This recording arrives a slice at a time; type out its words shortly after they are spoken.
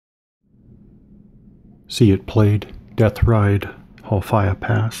See it played, Death Ride, Halfaya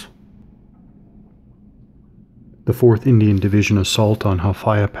Pass. The 4th Indian Division assault on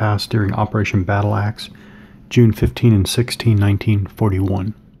Halfaya Pass during Operation Battle Axe, June 15 and 16,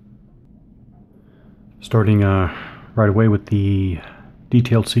 1941. Starting right away with the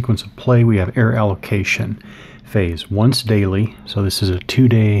detailed sequence of play, we have air allocation phase once daily, so this is a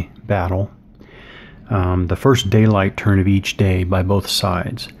 2-day battle. The first daylight turn of each day by both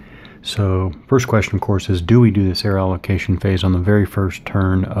sides. So first question, of course, is do we do this air allocation phase on the very first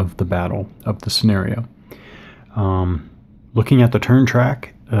turn of the battle, of the scenario? Looking at the turn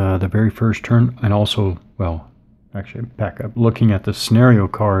track, the very first turn, and also, well, actually back up, looking at the scenario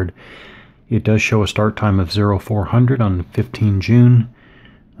card, it does show a start time of 0400 on 15 June.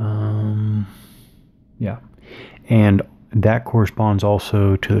 Yeah, and that corresponds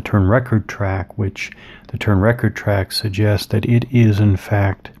also to the turn record track, which the turn record track suggests that it is in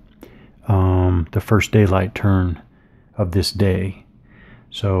fact the first daylight turn of this day.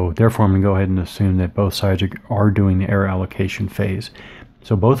 So therefore I'm going to go ahead and assume that both sides are doing the air allocation phase.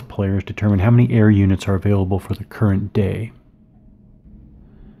 So both players determine how many air units are available for the current day.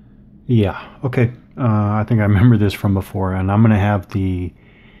 Yeah, okay. I think I remember this from before, and I'm going to have the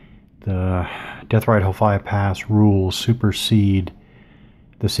Death Ride Halfaya Pass rules supersede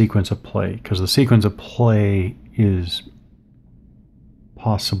the sequence of play, because the sequence of play is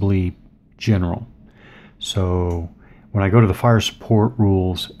possibly general. So when I go to the fire support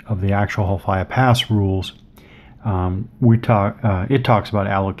rules of the actual Halfaya Pass rules, it talks about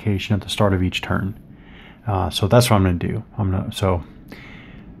allocation at the start of each turn. So that's what I'm going to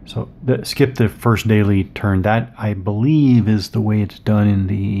do. Skip the first daily turn. That, I believe, is the way it's done in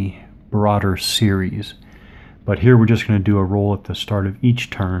the broader series. But here we're just going to do a roll at the start of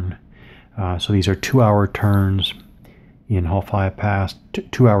each turn. So these are 2-hour turns in Halfaya Pass,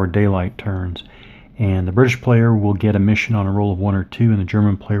 2-hour daylight turns. And the British player will get a mission on a roll of 1 or 2, and the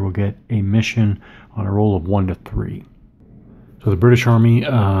German player will get a mission on a roll of 1 to 3. So the British Army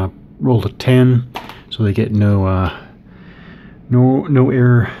rolled a 10, so they get no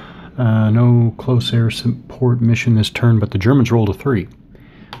close air support mission this turn, but the Germans rolled a 3.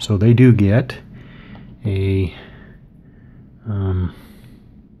 So they do get a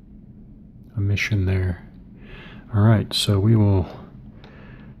mission there. All right, so we will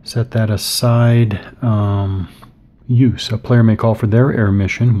set that aside. Use. A player may call for their air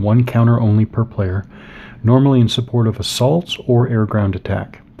mission, 1 counter only per player, normally in support of assaults or air-ground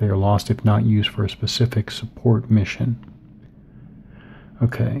attack. They are lost if not used for a specific support mission.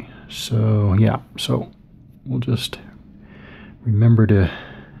 Okay, so yeah, so we'll just remember to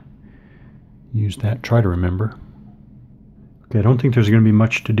use that, try to remember. Okay, I don't think there's going to be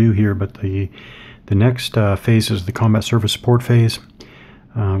much to do here, but the next phase is the combat service support phase.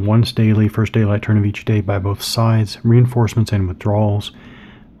 Once daily, first daylight turn of each day by both sides, reinforcements and withdrawals.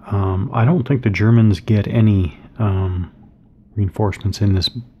 I don't think the Germans get any reinforcements in this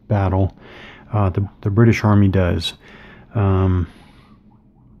battle. The British Army does. But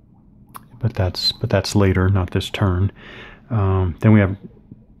that's later, not this turn. Then we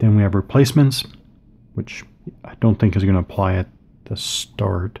have replacements, which I don't think is going to apply at the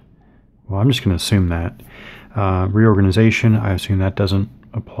start. Well, I'm just going to assume that. Reorganization, I assume that doesn't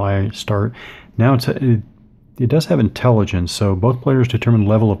apply at start. Now it does have intelligence, so both players determine the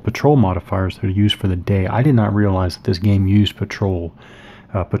level of patrol modifiers that are used for the day. I did not realize that this game used patrols.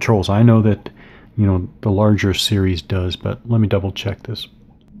 I know that the larger series does, but let me double check this.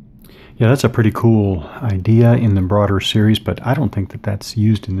 Yeah, that's a pretty cool idea in the broader series, but I don't think that that's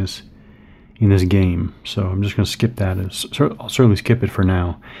used in this game. So I'm just going to skip that. I'll certainly skip it for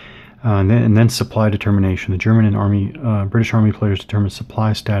now. And then supply determination. The German and British Army players determine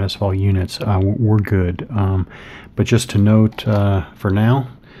supply status of all units. We're good. But just to note, for now,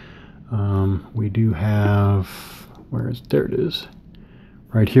 we do have, there it is.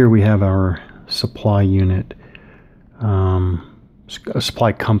 Right here we have our supply unit, a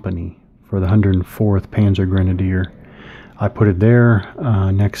supply company for the 104th Panzer Grenadier. I put it there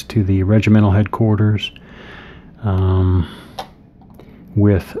next to the regimental headquarters.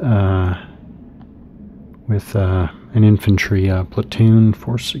 With an infantry platoon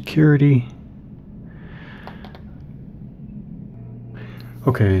for security.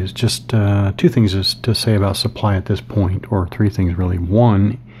 Okay, it's just 2 things to say about supply at this point, or 3 things really.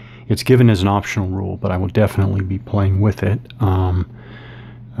 1, it's given as an optional rule, but I will definitely be playing with it.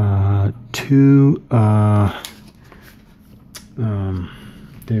 2,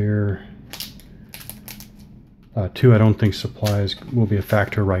 I don't think supplies will be a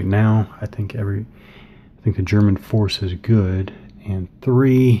factor right now. I think the German force is good. And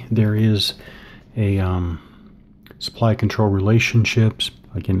 3, there is supply control relationships.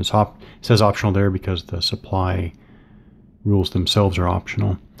 Again, it says optional there because the supply rules themselves are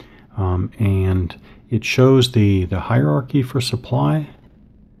optional. And it shows the hierarchy for supply.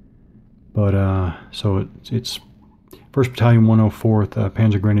 But so it's 1st Battalion 104th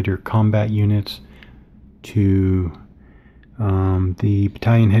Panzer Grenadier combat units to the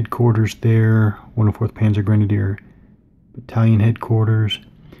battalion headquarters there, 104th Panzer Grenadier battalion headquarters,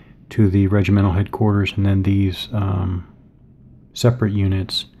 to the regimental headquarters, and then these separate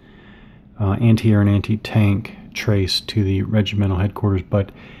units, anti-air and anti-tank, trace to the regimental headquarters.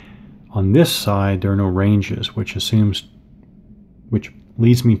 But on this side there are no ranges, which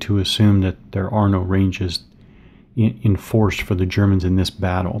leads me to assume that there are no ranges enforced for the Germans in this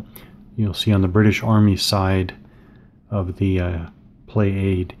battle. You'll see on the British Army side of the play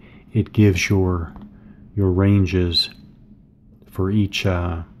aid, it gives your ranges for each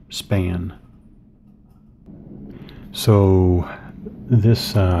span. So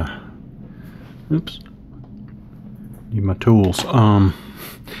this oops, need my tools.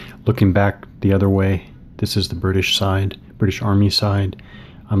 Looking back the other way, this is the British side, British Army side.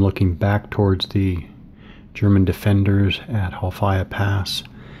 I'm looking back towards the German defenders at Halfaya Pass.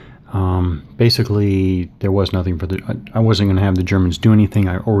 Basically, there was nothing for I wasn't going to have the Germans do anything.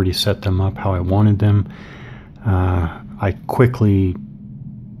 I already set them up how I wanted them. I quickly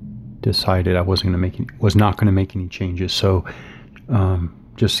decided I was not going to make any changes. So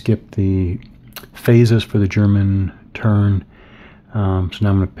just skip the phases for the German turn. So now I'm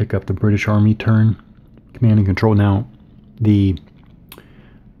going to pick up the British Army turn, command and control. Now the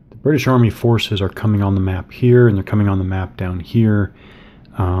British Army forces are coming on the map here, and they're coming on the map down here.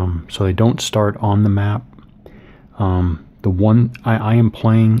 So they don't start on the map. The one I am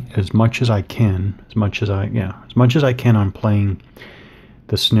playing as much as I can, as much as I can, I'm playing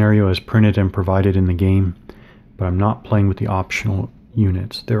the scenario as printed and provided in the game, but I'm not playing with the optional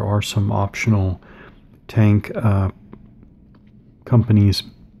units. There are some optional tank companies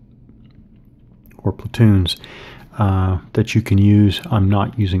or platoons that you can use. I'm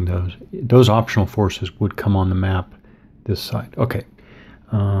not using those. Those optional forces would come on the map this side. Okay.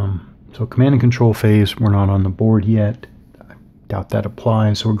 So command and control phase, we're not on the board yet. I doubt that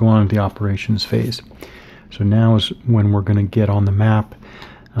applies. So we're going on to the operations phase. So now is when we're going to get on the map.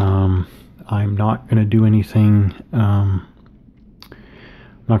 I'm not going to do anything. Not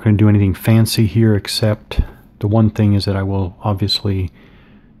going to do anything fancy here, except the one thing is that I will obviously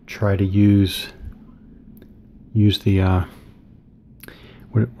try to use the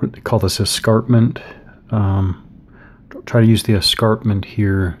what they call this, escarpment. Try to use the escarpment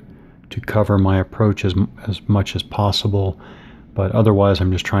here to cover my approach as much as possible, but otherwise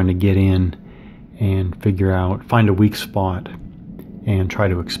I'm just trying to get in and find a weak spot and try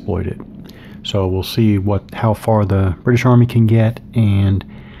to exploit it. So we'll see how far the British Army can get. And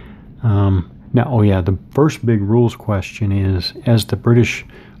now, the first big rules question is, as the British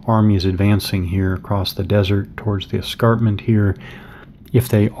Army is advancing here across the desert towards the escarpment here, if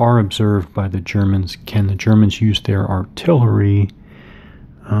they are observed by the Germans, can the Germans use their artillery?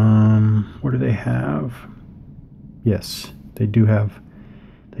 What do they have? Yes, they do have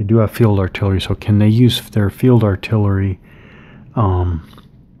field artillery. So can they use their field artillery in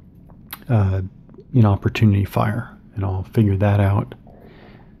opportunity fire? And I'll figure that out.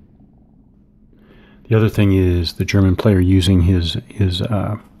 The other thing is the German player using his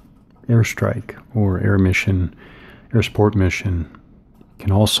airstrike or air support mission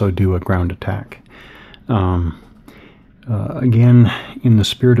can also do a ground attack. Again, in the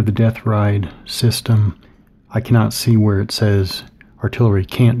Spirit of the Death Ride system, I cannot see where it says artillery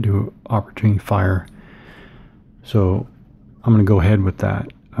can't do opportunity fire. So I'm going to go ahead with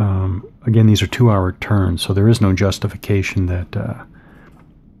that. Again, these are 2-hour turns, so there is no justification that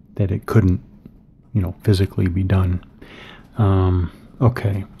it couldn't, physically be done.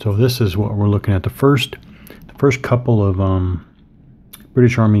 Okay, so this is what we're looking at. The first couple of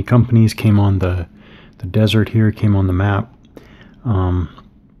British Army companies came on the desert here, came on the map.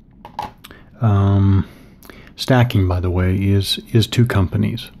 Stacking, by the way, is 2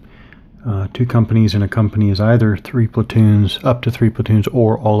 companies. 2 companies, and a company is either 3 platoons, up to 3 platoons,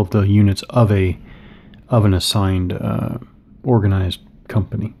 or all of the units of an assigned organized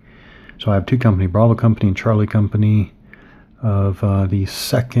company. So I have 2 company, Bravo Company and Charlie Company of the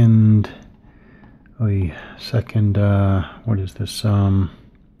second. What is this?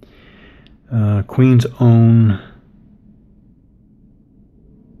 Queen's Own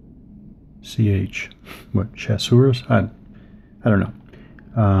CH. What, Chasseurs? I don't know.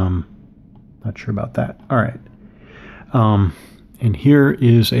 Not sure about that. All right. And here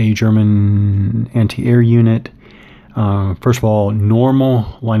is a German anti-air unit. First of all,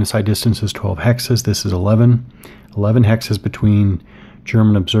 normal line of sight distance is 12 hexes. This is 11. 11 hexes between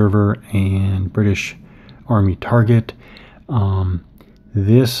German observer and British Army target.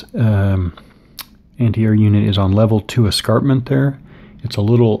 This anti-air unit is on level 2 escarpment there. It's a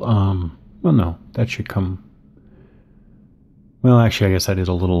little, well, no, that should come. Well, actually, I guess that is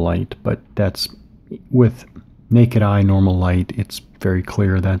a little light, but that's with naked eye, normal light, it's very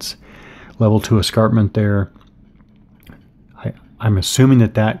clear that's level 2 escarpment there. I'm assuming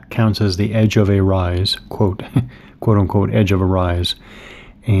that that counts as the edge of a rise, quote unquote, edge of a rise.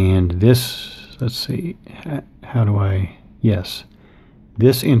 And this, let's see, how do I, yes,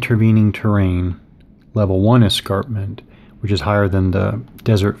 this intervening terrain, level 1 escarpment, which is higher than the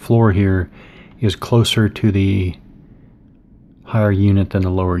desert floor here, is closer to the higher unit than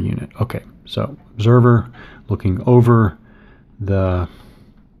the lower unit. Okay, so observer looking over the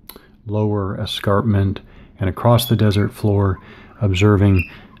lower escarpment and across the desert floor, observing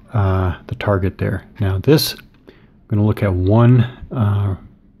the target there. Now this, I'm going to look at one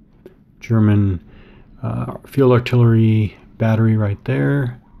German field artillery battery right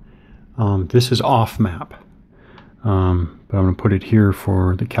there. This is off map, but I'm going to put it here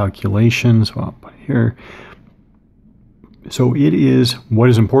for the calculations. Well, I'll put it here. So it is, what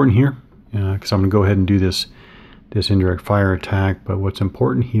is important here, because I'm going to go ahead and do this indirect fire attack, but what's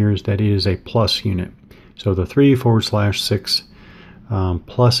important here is that it is a plus unit. So the 3/6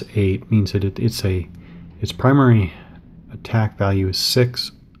 plus 8 means that its primary attack value is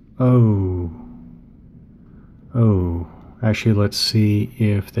 6. Oh, actually, let's see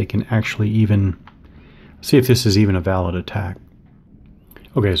if they can actually even, see if this is even a valid attack.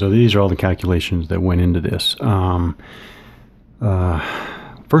 Okay, so these are all the calculations that went into this.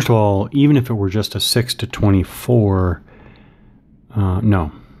 First of all, even if it were just a 6 to 24,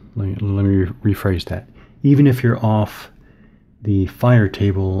 no, let me rephrase that. Even if you're off the fire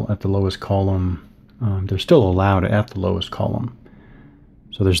table at the lowest column, they're still allowed at the lowest column.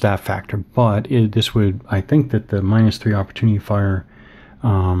 So there's that factor. But this would, I think that the -3 opportunity fire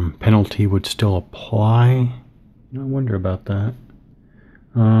penalty would still apply. I wonder about that.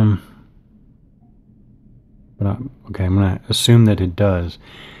 Okay, I'm going to assume that it does.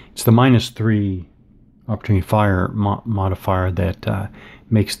 It's the -3 opportunity fire modifier that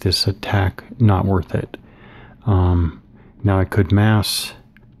makes this attack not worth it. Now I could mass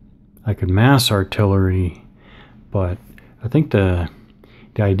artillery, but I think the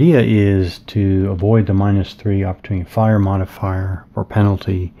idea is to avoid the -3 opportunity fire modifier or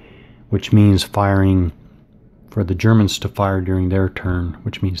penalty, which means firing for the Germans to fire during their turn,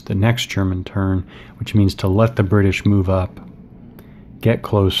 which means the next German turn, which means to let the British move up, get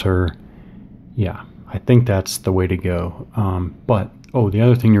closer. Yeah, I think that's the way to go. But the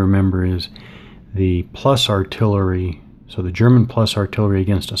other thing to remember is the plus artillery. So the German plus artillery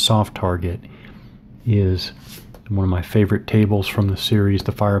against a soft target is one of my favorite tables from the series,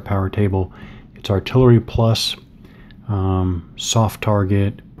 the firepower table. It's artillery plus soft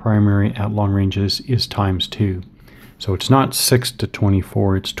target primary at long ranges is ×2. So it's not 6 to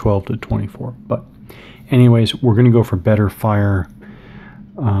 24, it's 12 to 24. But anyways, we're going to go for better fire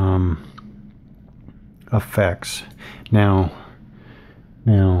effects. Now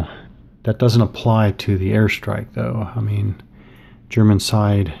that doesn't apply to the airstrike though. I mean, German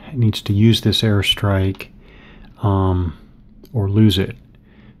side needs to use this airstrike or lose it.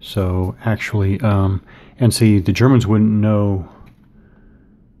 So actually, and see, the Germans wouldn't know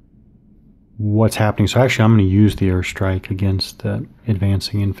what's happening. So actually, I'm going to use the airstrike against the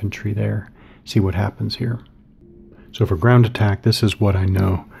advancing infantry there. See what happens here. So for ground attack, this is what I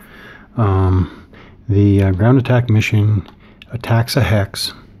know. The ground attack mission attacks a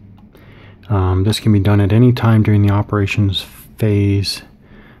hex. This can be done at any time during the operations phase,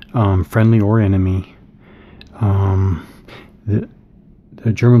 friendly or enemy.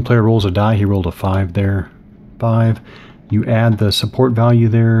 The German player rolls a die. He rolled a 5 there. 5. You add the support value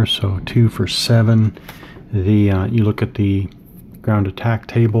there, so 2 for 7. You look at the ground attack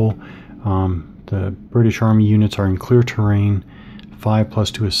table. The British Army units are in clear terrain. 5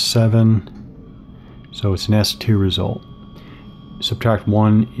 plus 2 is 7. So it's an S2 result. Subtract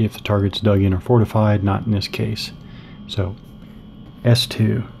 1 if the target's dug in or fortified, not in this case. So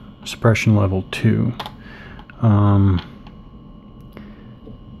S2, suppression level 2.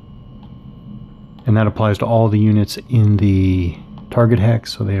 And that applies to all the units in the target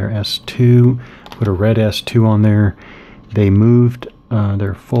hex, so they are S2. Put a red S2 on there. They moved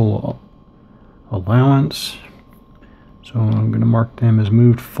their full allowance, so I'm going to mark them as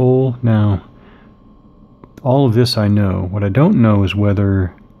moved full. Now, all of this I know. What I don't know is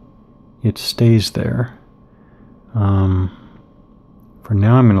whether it stays there. For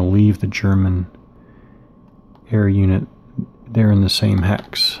now, I'm going to leave the German air unit there in the same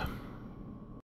hex.